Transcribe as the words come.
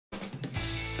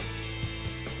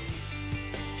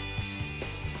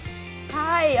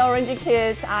Hi, Orange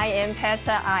Kids. I am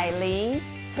Pastor Ling.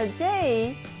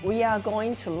 Today, we are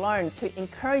going to learn to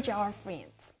encourage our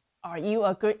friends. Are you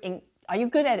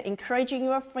good at encouraging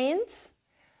your friends?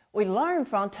 We learn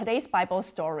from today's Bible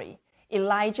story,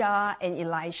 Elijah and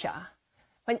Elisha.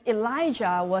 When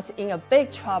Elijah was in a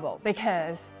big trouble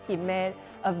because he met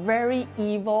a very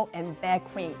evil and bad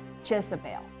queen,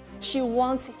 Jezebel. She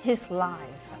wants his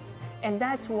life. And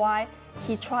that's why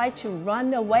he tried to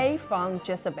run away from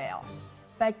Jezebel.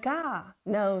 But God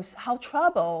knows how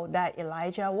troubled that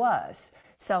Elijah was.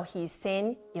 So he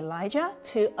sent Elijah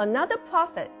to another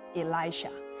prophet,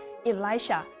 Elisha.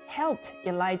 Elisha helped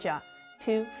Elijah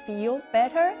to feel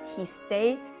better.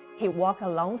 He walked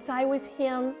alongside with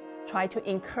him, tried to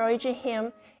encourage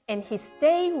him, and he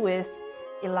stayed with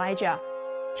Elijah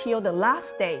till the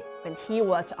last day when he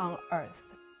was on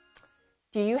earth.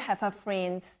 Do you have a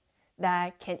friend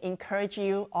that can encourage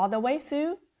you all the way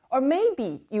through? Or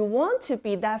maybe you want to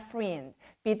be that friend,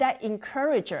 be that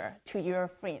encourager to your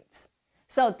friends.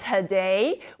 So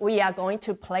today we are going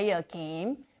to play a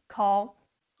game called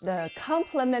the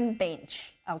compliment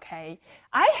bench. Okay,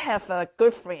 I have a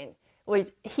good friend,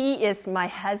 he is my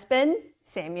husband,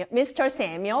 Samuel, Mr.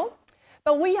 Samuel.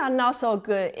 But we are not so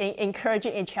good in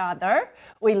encouraging each other.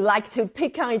 We like to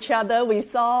pick on each other. We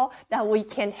saw that we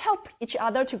can help each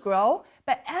other to grow.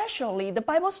 But actually, the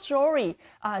Bible story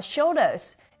showed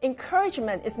us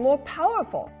encouragement is more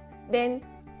powerful than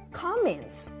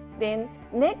comments, than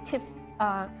negative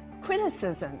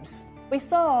criticisms. We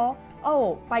saw,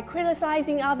 by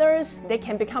criticizing others, they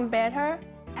can become better.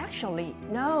 Actually,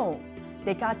 no,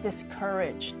 they got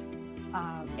discouraged.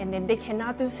 And then they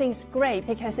cannot do things great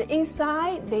because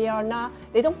inside they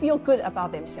don't feel good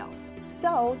about themselves.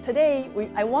 So today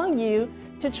I want you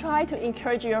to try to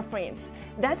encourage your friends.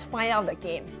 Let's find out the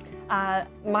game.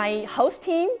 My host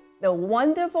team, the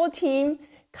wonderful team,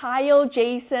 Kyle,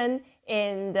 Jason,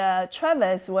 and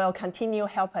Travis will continue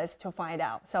help us to find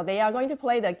out. So they are going to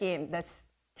play the game. Let's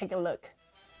take a look.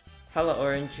 Hello,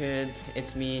 Orange Kids.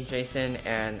 It's me, Jason,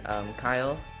 and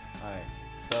Kyle. Alright,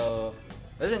 so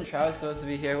isn't Travis supposed to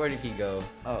be here? Where did he go?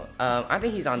 I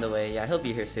think he's on the way. Yeah, he'll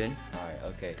be here soon. Alright,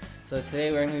 okay. So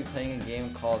today we're going to be playing a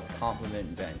game called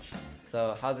Compliment Bench.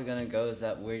 So how's it going to go is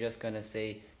that we're just going to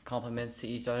say compliments to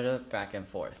each other back and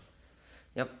forth.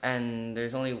 Yep, and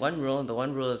there's only one rule. The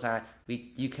one rule is that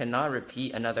you cannot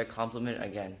repeat another compliment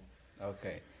again.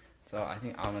 Okay, so I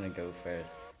think I'm going to go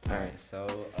first. Alright. So,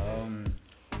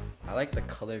 I like the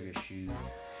color of your shoes.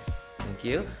 Thank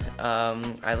you.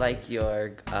 I like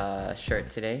your shirt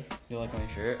today. You like my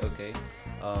shirt? Okay.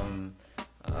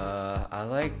 I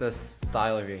like the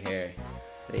style of your hair.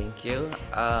 Thank you.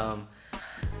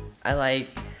 I like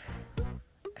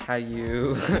how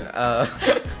you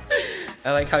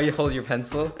I like how you hold your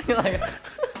pencil. Alright.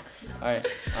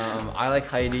 I like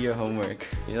how you do your homework.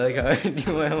 You like how I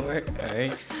do my homework?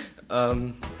 Alright.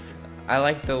 I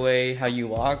like the way how you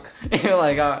walk. You're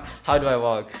like, how do I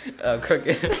walk?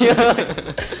 Crooked. You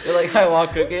like how I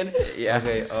walk crooked? Yeah.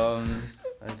 Okay,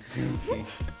 let's see.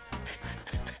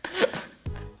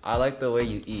 I like the way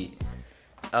you eat.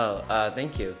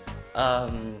 Thank you.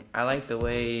 I like the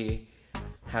way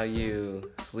how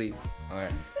you sleep.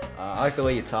 Alright. I like the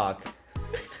way you talk.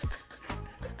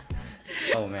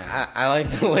 Oh man. I like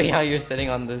the way how you're sitting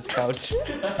on this couch.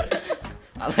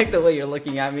 I like the way you're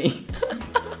looking at me.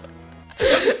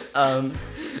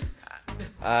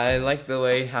 I like the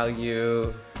way how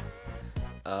you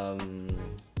what's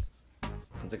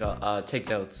it called? Take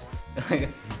notes. Alright,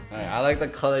 I like the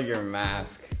color of your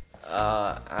mask.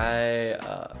 I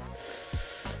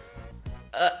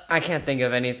can't think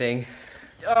of anything.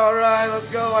 Alright, let's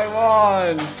go, I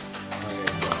won!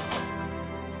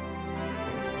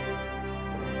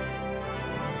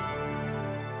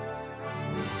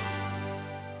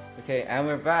 Okay, and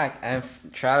we're back, and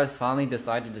Travis finally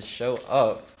decided to show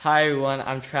up. Hi everyone,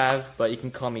 I'm Trav, but you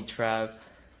can call me Trav.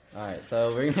 Alright, so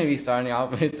we're going to be starting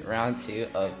off with round 2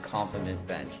 of Compliment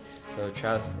Bench. So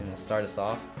Travis is going to start us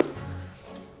off.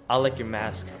 I like your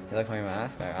mask. You like my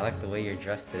mask? Alright, I like the way you're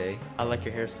dressed today. I like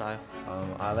your hairstyle.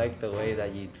 I like the way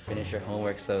that you finish your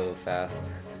homework so fast.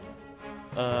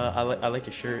 I like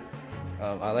your shirt.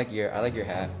 I like your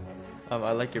hat.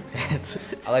 I like your pants.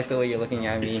 I like the way you're looking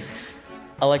at me.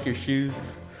 I like your shoes.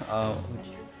 I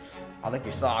like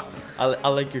your socks. I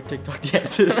like your TikTok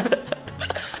dances.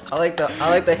 I like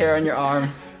the hair on your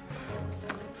arm.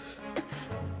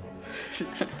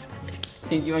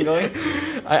 Think you want going?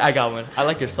 I got one. I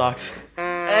like your socks.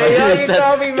 Hey, yo, you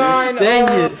copied mine. Dang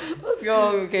it. Let's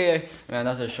go. Okay, man,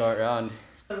 that's a short round.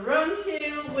 Round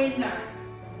 2 winner,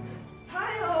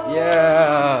 Kyle. Yeah.